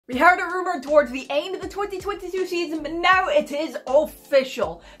We heard a rumour towards the end of the 2022 season, but now it is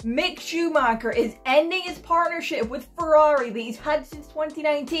official. Mick Schumacher is ending his partnership with Ferrari that he's had since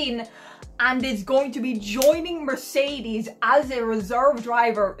 2019 and is going to be joining Mercedes as a reserve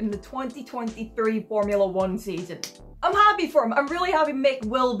driver in the 2023 Formula 1 season. I'm happy for him. I'm really happy Mick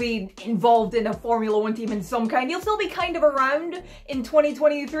will be involved in a Formula 1 team in some kind. He'll still be kind of around in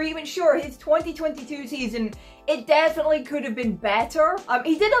 2023, but sure, his 2022 season, it definitely could have been better.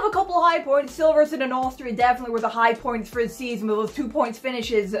 He did have a couple of high points. Silverstone and Austria definitely were the high points for his season, with those 2 points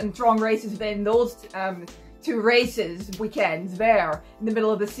finishes and strong races in those two weekends there in the middle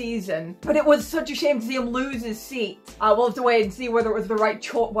of the season. But it was such a shame to see him lose his seat. We'll have to wait and see whether it was the right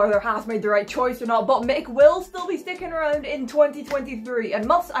choice, whether Haas made the right choice or not. But Mick will still be sticking around in 2023.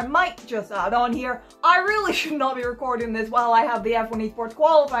 And I might just add on here, I really should not be recording this while I have the F1 Esports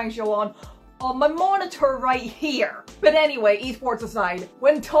qualifying show on my monitor right here. But anyway, esports aside,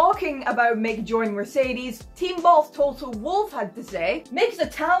 when talking about Mick joining Mercedes, team boss Toto Wolff had to say, Mick's a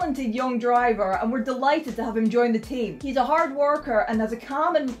talented young driver and we're delighted to have him join the team. He's a hard worker and has a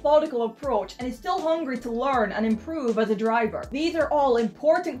calm and methodical approach and is still hungry to learn and improve as a driver. These are all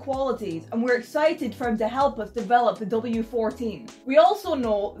important qualities and we're excited for him to help us develop the W14. We also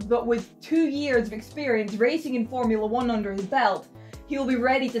know that with 2 years of experience racing in Formula 1 under his belt, he'll be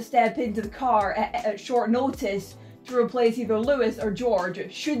ready to step into the car at short notice to replace either Lewis or George,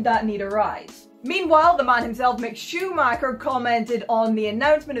 should that need arise. Meanwhile, the man himself, Mick Schumacher, commented on the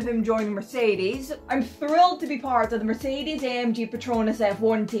announcement of him joining Mercedes. I'm thrilled to be part of the Mercedes-AMG Petronas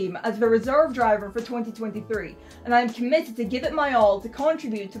F1 team as the reserve driver for 2023, and I'm committed to give it my all to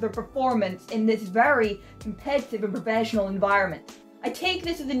contribute to their performance in this very competitive and professional environment. I take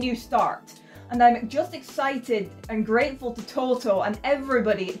this as a new start, and I'm just excited and grateful to Toto and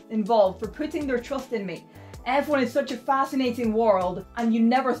everybody involved for putting their trust in me. F1 is such a fascinating world and you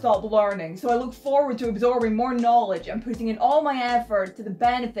never stop learning, so I look forward to absorbing more knowledge and putting in all my effort to the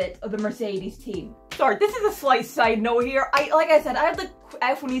benefit of the Mercedes team. Sorry, this is a slight side note here. Like I said, I have the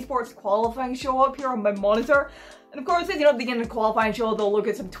F1 Esports qualifying show up here on my monitor. And of course, at the beginning of the qualifying show, they'll look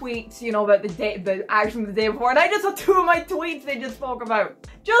at some tweets, about the action of the day before. And I just saw 2 of my tweets they just spoke about.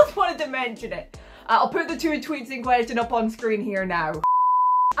 Just wanted to mention it. I'll put the 2 tweets in question up on screen here now.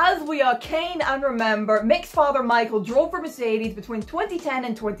 As we all can and remember, Mick's father Michael drove for Mercedes between 2010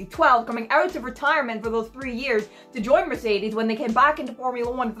 and 2012, coming out of retirement for those 3 years to join Mercedes when they came back into Formula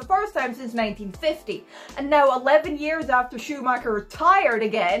 1 for the first time since 1950. And now 11 years after Schumacher retired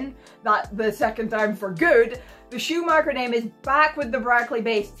again, the second time for good, the Schumacher name is back with the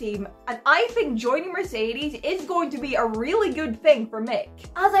Brackley-based team, and I think joining Mercedes is going to be a really good thing for Mick.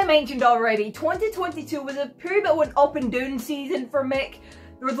 As I mentioned already, 2022 was a pretty bit of an up and down season for Mick.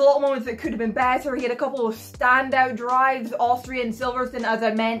 There was a lot of moments that could have been better. He had a couple of standout drives, Austria and Silverstone, as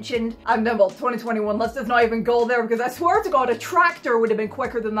I mentioned. And then, well, 2021, let's just not even go there, because I swear to God, a tractor would have been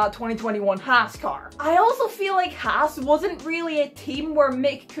quicker than that 2021 Haas car. I also feel like Haas wasn't really a team where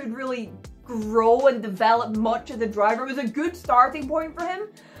Mick could really grow and develop much as a driver. It was a good starting point for him.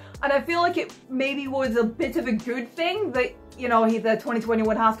 And I feel like it maybe was a bit of a good thing that, the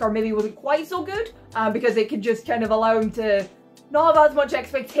 2021 Haas car maybe wasn't quite so good, because it could just kind of allow him to not have as much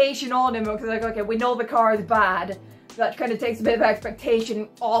expectation on him, because like, okay, we know the car is bad. That kind of takes a bit of expectation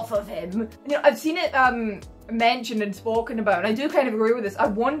off of him. I've seen it mentioned and spoken about, and I do kind of agree with this. I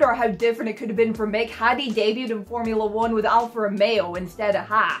wonder how different it could have been for Mick had he debuted in Formula 1 with Alfa Romeo instead of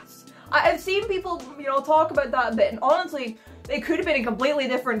Haas. I've seen people, talk about that a bit, and honestly, it could have been a completely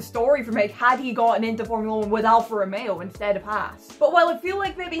different story for Mick had he gotten into Formula 1 with Alfa Romeo instead of Haas. But while I feel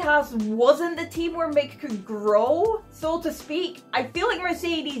like maybe Haas wasn't the team where Mick could grow, so to speak, I feel like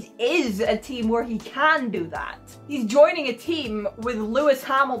Mercedes is a team where he can do that. He's joining a team with Lewis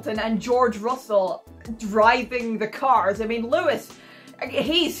Hamilton and George Russell driving the cars. I mean, Lewis,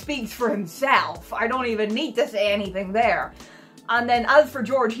 he speaks for himself. I don't even need to say anything there. And then as for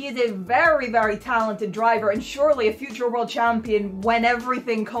George, he is a very, very talented driver and surely a future world champion when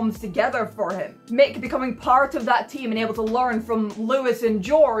everything comes together for him. Mick becoming part of that team and able to learn from Lewis and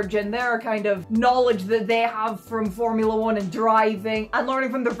George and their kind of knowledge that they have from Formula 1 and driving, and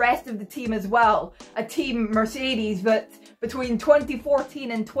learning from the rest of the team as well. A team, Mercedes, that between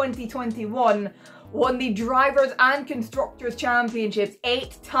 2014 and 2021 won the Drivers' and Constructors' Championships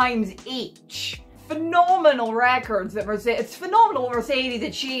 8 times each. phenomenal records that it's phenomenal Mercedes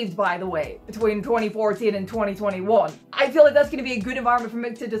achieved, by the way, between 2014 and 2021. I feel like that's going to be a good environment for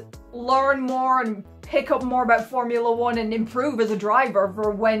Mick to just learn more and pick up more about Formula 1 and improve as a driver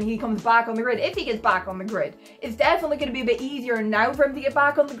for when he comes back on the grid, if he gets back on the grid. It's definitely going to be a bit easier now for him to get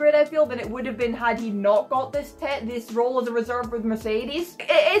back on the grid, I feel, than it would have been had he not got this role as a reserve with Mercedes.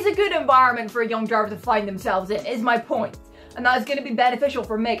 It is a good environment for a young driver to find themselves in, is my point. And that is going to be beneficial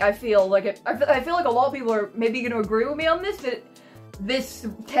for Mick, I feel like. I feel like a lot of people are maybe going to agree with me on this, but this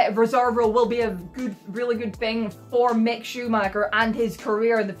reserve role will be a really good thing for Mick Schumacher and his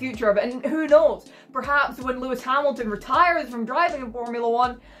career in the future of it. And who knows, perhaps when Lewis Hamilton retires from driving in Formula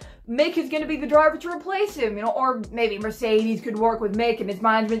 1, Mick is going to be the driver to replace him, you know, or maybe Mercedes could work with Mick and his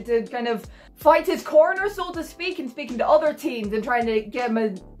management to kind of fight his corner, so to speak, and speaking to other teams and trying to get him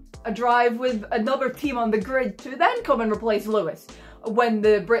a drive with another team on the grid to then come and replace Lewis when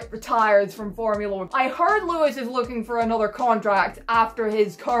the Brit retires from Formula 1. I heard Lewis is looking for another contract after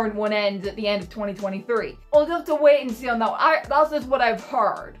his current one ends at the end of 2023. We'll have to wait and see on that. That's just what I've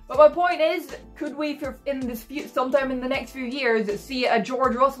heard. But my point is, could we, sometime in the next few years, see a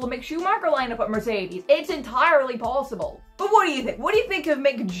George Russell and Mick Schumacher lineup at Mercedes? It's entirely possible. But what do you think? What do you think of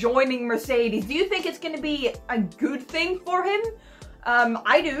Mick joining Mercedes? Do you think it's going to be a good thing for him?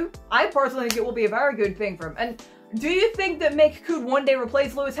 I do. I personally think it will be a very good thing for him. And do you think that Mick could one day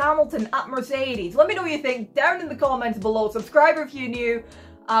replace Lewis Hamilton at Mercedes? Let me know what you think down in the comments below. Subscribe if you're new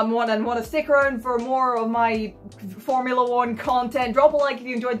and want to stick around for more of my Formula 1 content. Drop a like if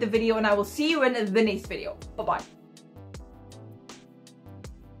you enjoyed the video, and I will see you in the next video. Bye-bye.